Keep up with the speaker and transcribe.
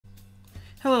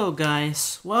Hello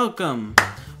guys, welcome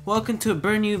to a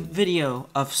brand new video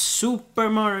of Super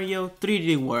Mario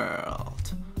 3D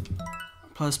World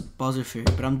plus Bowser Fury,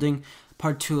 but I'm doing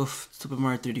part 2 of Super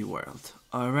Mario 3D World.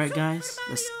 Alright guys,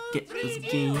 let's get this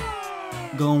game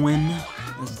going.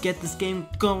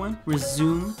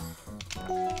 Resume.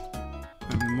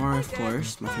 Mario, of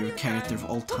course, my favorite character of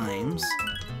all times.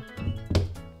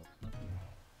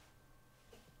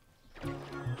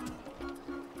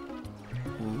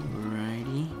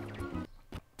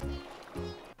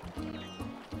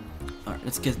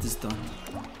 Let's get this done.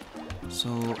 So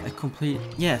I complete.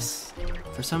 Yes,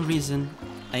 for some reason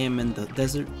I am in the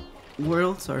desert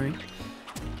world. Sorry,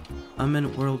 I'm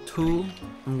in world 2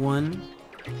 and 1,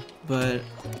 but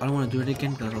I don't want to do it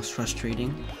again because it was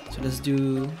frustrating. So let's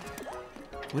do.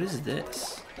 What is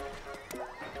this?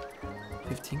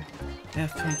 15.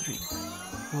 F23.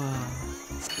 Wow.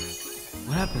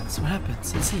 What happens? What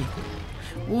happens? Let's see.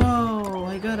 Whoa!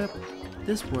 I got up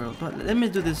this world, but let me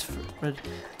do this first.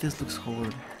 This looks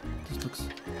horrible. This looks.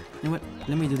 You know what?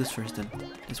 Let me do this first then.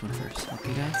 This one first.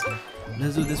 Okay, guys.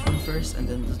 Let's do this one first, and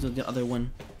then let's do the other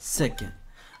one second.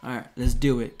 All right, let's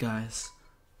do it, guys.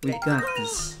 We got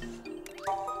this.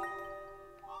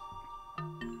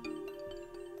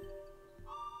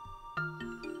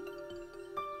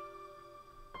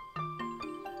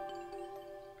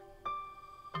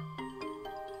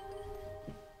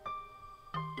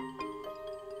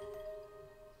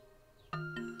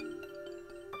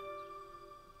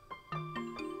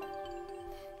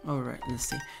 Alright, let's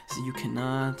see. So you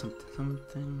cannot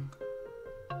something.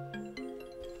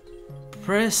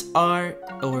 Press R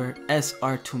or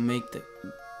SR to make the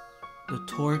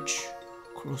torch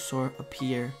cursor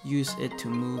appear. Use it to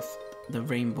move the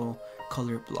rainbow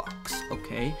color blocks.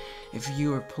 Okay. If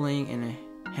you are playing in a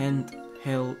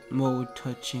handheld mode,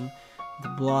 touching the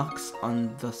blocks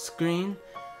on the screen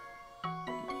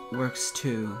works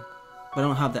too. But I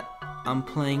don't have that. I'm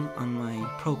playing on my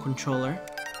Pro controller.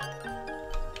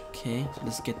 Okay, so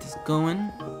let's get this going.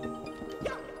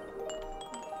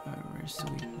 Where's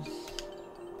the weakness?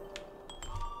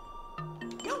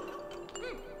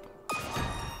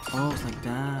 Oh, it's like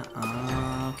that.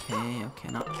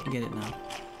 Okay, now I get it now.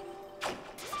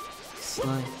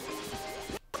 Slide.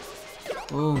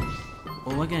 Oh, I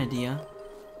got an idea.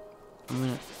 I'm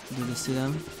gonna do this to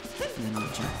them, and then I'll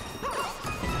jump.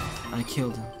 I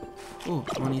killed him. Oh,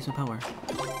 I wanna use my power.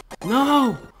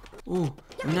 No! Oh,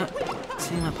 I'm not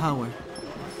seeing my power.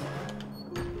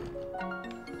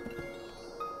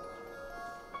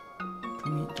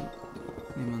 Let me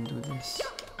undo this.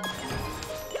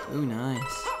 Oh,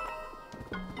 nice.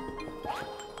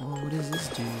 Oh, what does this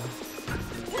do?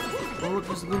 Oh, look,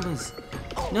 there's Goombas.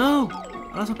 No!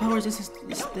 I lost my powers. This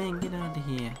thing. Get out of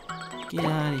here. Get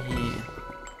out of here.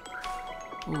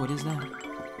 Oh, what is that?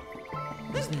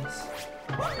 What is this?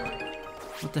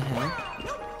 What the hell?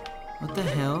 What the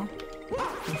hell? Is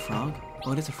that a frog?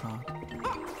 Oh, it is a frog.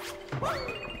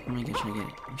 I'm trying to get it.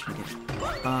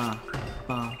 Ah.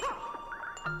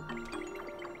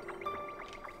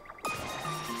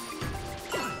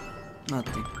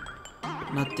 Nothing.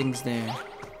 Nothing's there.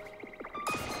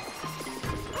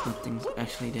 Nothing's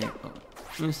actually there. Oh,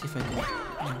 let me see if I can.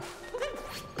 Yeah.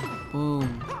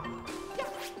 Boom.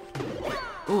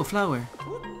 Oh, a flower.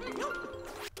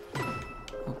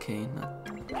 Okay,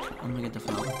 I'm gonna get the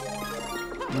flower.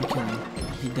 I'm gonna kill him.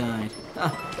 He died.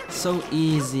 Ah, so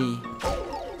easy.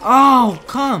 Oh,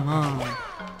 come on.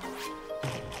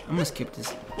 I'm gonna skip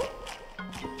this.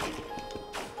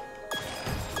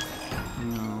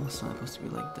 No, it's not supposed to be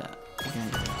like that.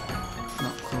 Again,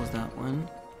 not close that one.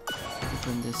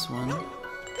 Open this one.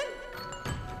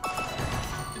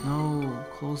 No,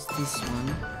 close this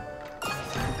one.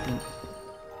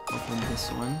 Open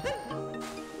this one.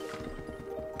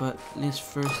 But let's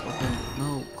first open.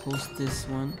 No, close this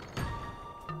one.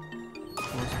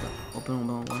 Close that. Open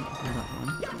that one.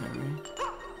 Alright.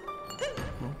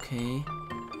 Okay.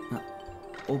 Now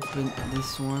open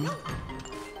this one.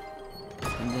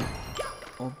 And then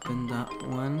open that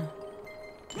one.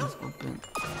 Let's open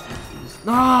this.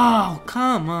 No!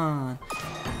 Come on!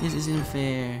 This isn't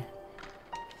fair.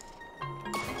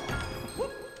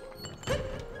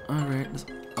 Alright, let's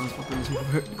open this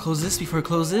before. Close this before I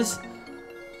close this.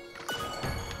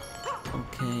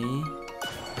 Okay.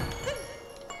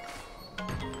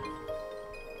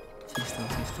 Stay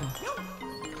still.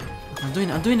 Okay,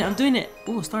 I'm doing it.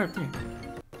 Ooh, start up there.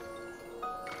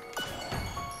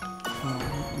 Oh,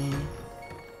 help me.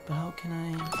 But how can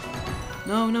I?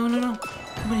 No.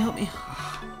 Somebody help me.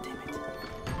 Damn it.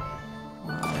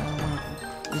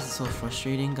 This is so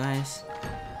frustrating, guys.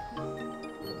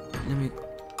 Let me.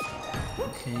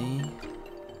 Okay.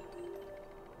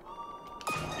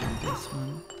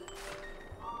 one.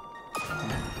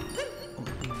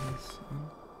 Open this one.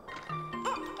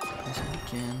 This one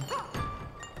again.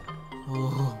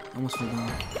 Oh, I almost fell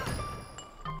down.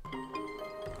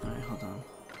 Alright, hold on.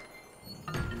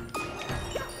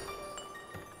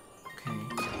 Okay.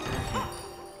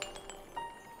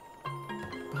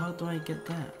 How do I get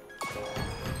that?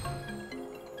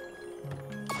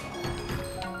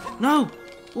 No!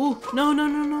 Oh, no.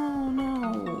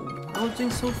 I was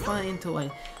doing so fine until I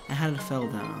had to fell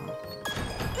down.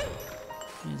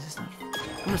 Is this not?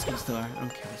 I'm gonna skip star. I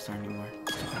don't care the star anymore.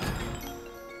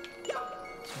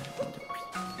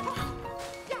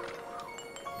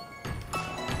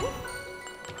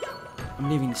 I'm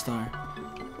leaving the star.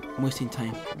 I'm wasting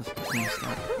time.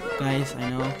 Star. Guys, I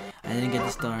know I didn't get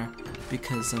the star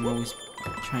because I'm always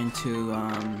trying to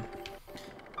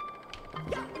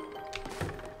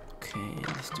okay,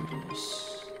 let's do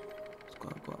this.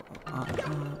 Let's go up.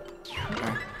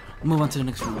 Alright, move on to the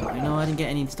next room. I know I didn't get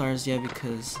any stars yet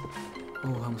because I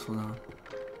almost fell down.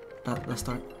 Let's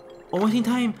start. Oh, wasting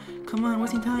time! Come on,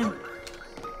 wasting time!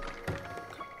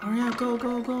 Hurry up, go,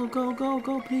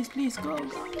 please, go.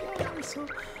 Let's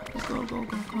go, come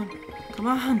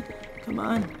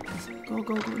on. Let's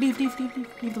go.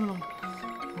 Leave them alone.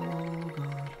 Oh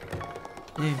god.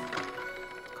 There.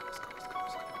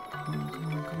 Come on.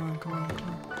 Let's go.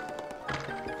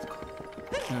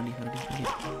 Leave.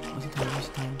 What's the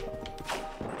time?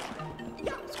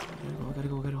 Let's go. Gotta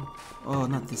go. Oh,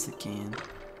 not this again.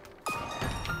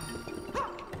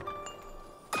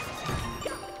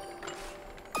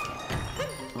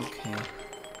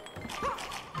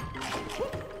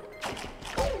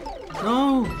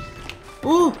 No!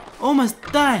 Oh! Almost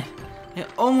died! I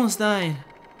almost died.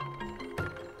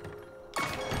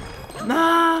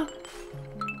 Nah!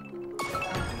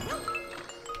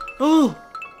 Oh!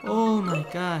 Oh my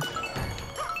god.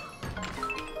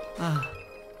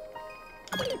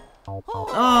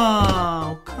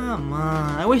 Oh, come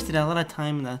on. I wasted a lot of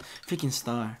time in that freaking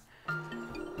star.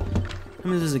 Let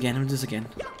me do this again.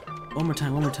 One more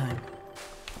time.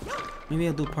 Maybe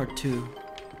I'll do part 2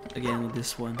 again with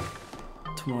this one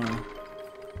tomorrow.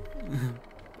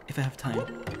 If I have time. Alright,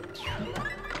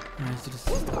 let's do this.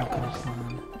 Come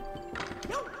on.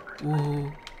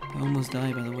 Whoa, I almost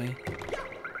died, by the way.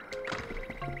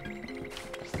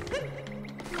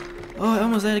 Oh, I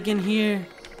almost died again here.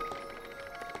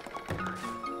 Come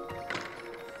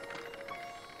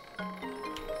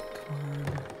on.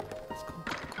 Let's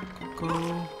go.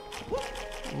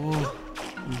 Oh,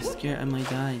 I'm scared I might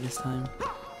die this time.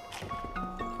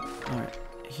 Alright,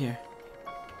 here.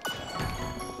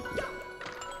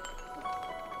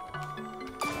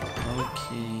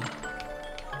 Okay.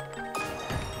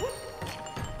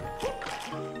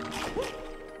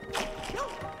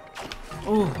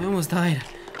 Oh, I almost died.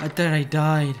 I thought I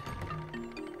died.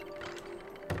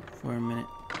 For a minute.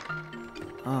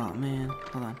 Oh man,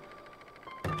 hold on.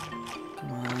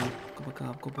 Come on,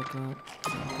 go back up.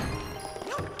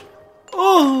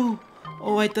 Oh!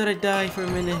 Oh, I thought I died for a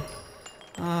minute.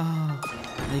 Oh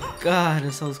my god,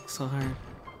 this was so hard.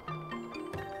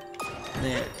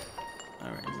 There.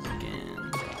 Alright, this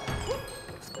again.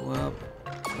 Let's go up.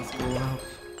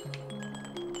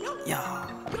 Yeah.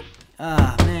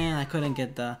 Ah, man, I could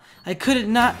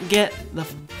not get the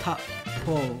top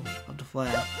pole of the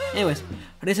flag. Anyways,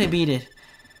 at least I beat it.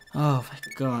 Oh my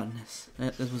goodness.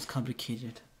 That was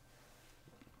complicated.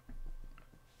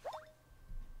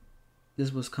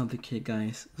 This was complicated,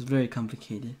 guys. It was very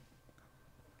complicated.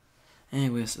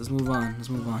 Anyways, let's move on.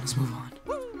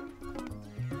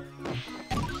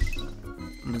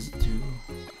 Let's do...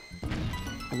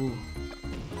 Ooh.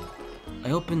 I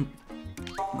opened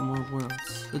more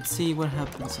worlds. Let's see what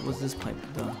happens. What's this pipe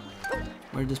go?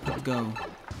 Where did this pipe go?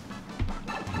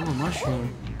 Oh, a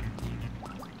mushroom.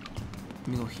 Let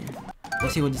me go here.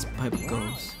 Let's see where this pipe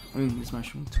goes. I mean, this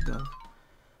mushroom to go.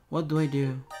 What do I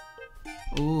do?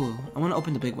 Ooh, I want to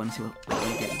open the big one. See what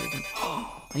I get.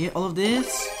 I get all of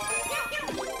this.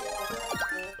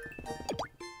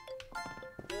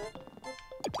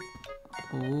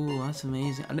 Oh, that's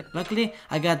amazing. Luckily,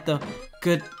 I got the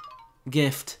good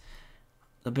gift.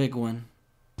 The big one.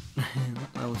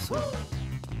 That was so...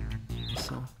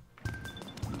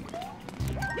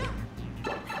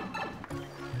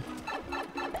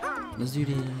 Let's do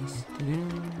this.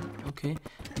 Okay,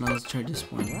 now let's try this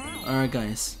one. Alright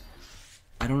guys.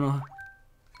 I don't know.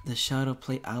 The Shadow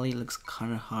Play Alley looks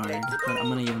kinda hard, but I'm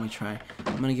gonna give it a try.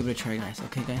 Guys.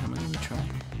 Okay guys, I'm gonna give it a try.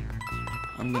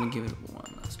 I'm gonna give it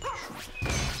one last try.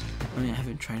 I mean, I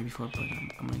haven't tried it before, but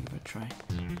I'm gonna give it a try.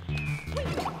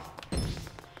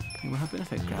 Okay, what happened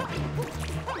if I grab it?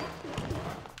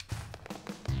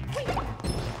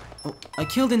 Oh, I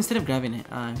killed it instead of grabbing it.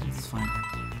 It's fine.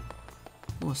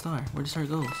 Oh, a star. Where the star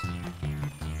goes?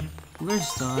 Where's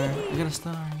star? I got a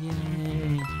star.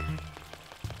 Yay!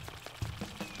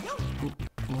 Oh,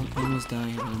 I almost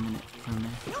died for a minute.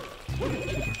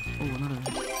 Oh, another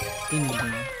thing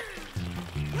there.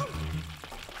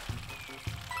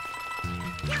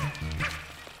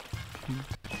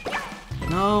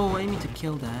 No, I need to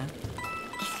kill that.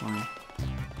 It's fine.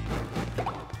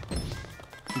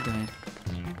 He died.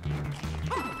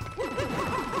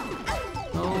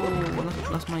 Oh,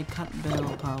 that's my cut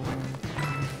bell power.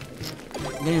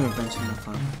 I'm getting revenge on the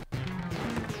fun.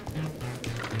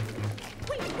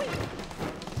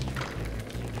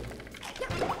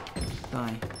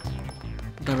 Die.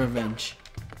 The revenge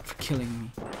for killing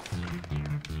me.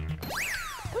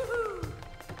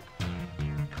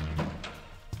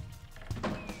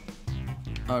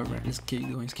 Alright, let's keep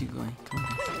going, Come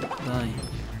on, die.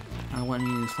 I don't want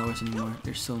any of these flowers anymore.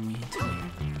 They're so mean to me.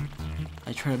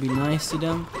 I try to be nice to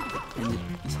them, and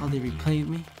that's how they repay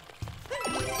me.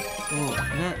 Oh,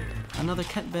 I got another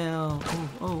cat bell.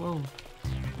 Oh.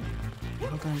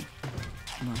 How can I...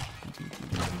 No, I didn't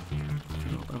do that.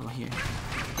 What about here?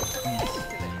 Yes.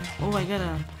 Oh, I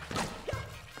gotta...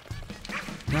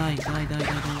 Die.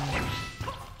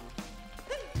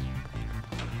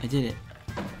 I did it.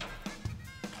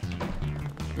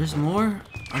 There's more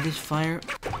on this fire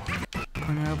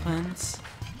tornado plants.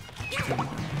 I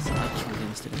killed it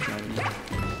instead of grabbing it.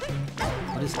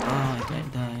 What is... Oh, I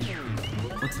died.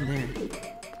 What's in there?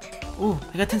 Oh,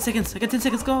 I got 10 seconds. Go.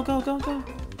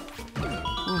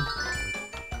 Oh.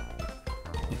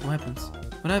 Wait, what happens?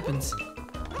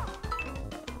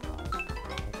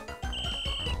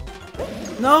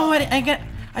 No, I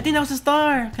think that was a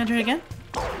star. Can I try again?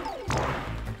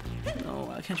 No,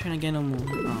 I can't try again no more.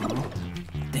 Oh,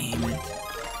 damn it.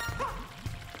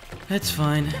 That's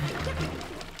fine.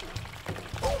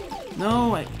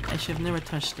 No, I should have never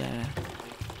touched that.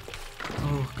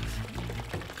 Oh,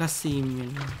 casi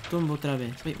me tumbo otra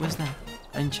vez. Wait, what's that?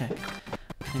 I didn't check.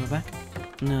 Can I go back?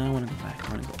 No, I want to go back. I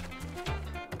want to go.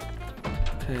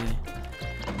 Okay.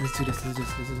 Let's do this.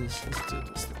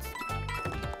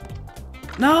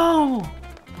 No!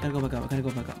 I gotta go back up. I gotta go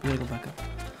back up.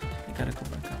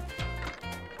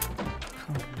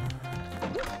 Come on.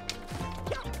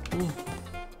 Ooh.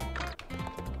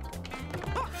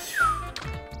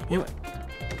 You know what?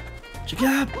 Check it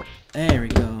out! There we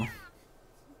go.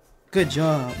 Good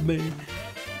job, baby.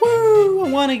 Woo! I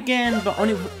won again, but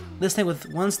only this time with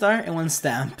 1 star and 1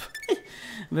 stamp.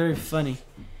 Very funny.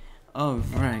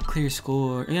 Alright, clear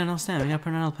score. You got no stamp, you got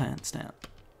Pernal Pan stamp.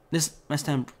 This is my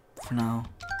stamp for now.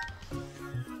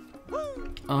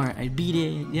 Alright, I beat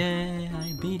it. Yay,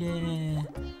 I beat it.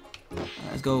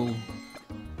 Let's go.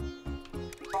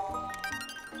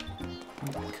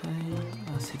 Okay,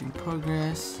 saving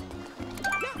progress.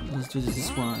 Let's do this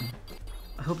one.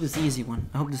 I hope this is easy one.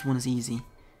 I hope this one is easy.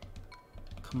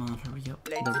 Come on, hurry up.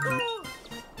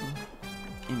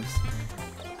 Anyways,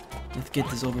 let's get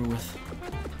this over with.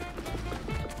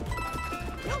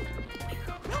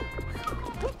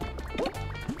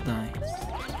 Die.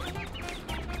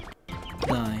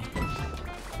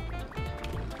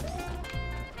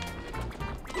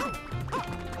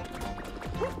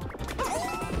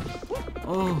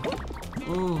 Oh.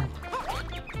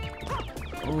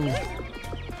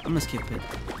 I'm gonna skip it.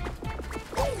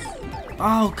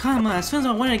 Oh, come on. As soon as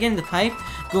I wanted to get in the pipe,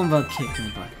 Galoomba kicked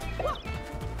me by.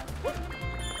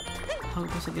 How am I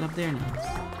supposed to get up there now?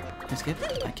 Can I skip?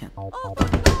 I can't.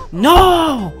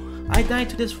 No! I died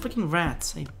to this freaking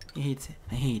rats. I hate it.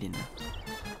 I hate it now.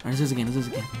 Alright, let's do this again.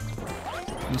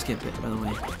 I'm gonna skip it, by the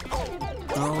way.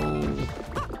 Oh.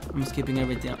 I'm skipping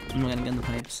everything. I'm not gonna get in the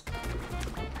pipes.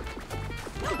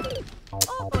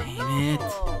 Damn it.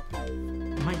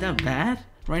 Am I that bad?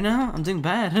 Right now? I'm doing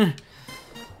bad.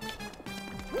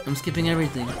 I'm skipping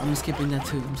everything. I'm skipping that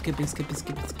too. I'm skipping.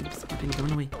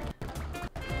 Going away.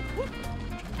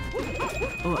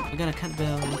 Oh, I got a cat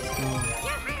bell. Let's go.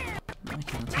 No, I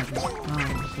can't attack it. Oh,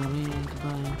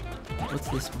 goodbye. What's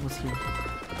this? What's here?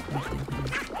 Okay.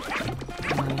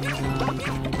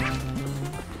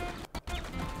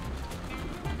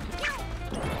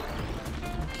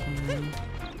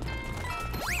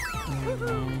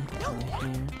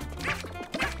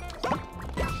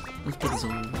 Let's put this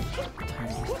over. I'm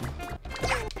tired of this thing.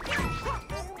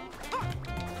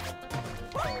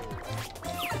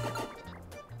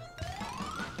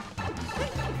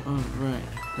 Alright,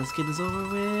 let's get this over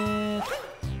with.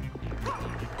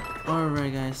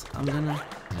 Alright guys, I'm gonna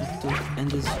have to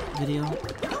end this video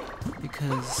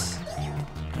because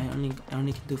I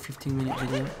only can do 15-minute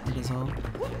video, that is all.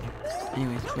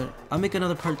 Anyways, but I'll make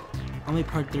another part. I'll make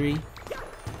part 3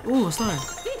 Ooh, a star.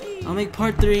 I'll make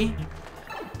part 3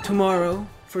 tomorrow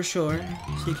for sure,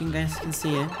 so you guys can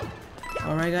see it.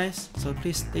 Alright guys, so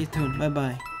please stay tuned. Bye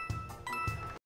bye.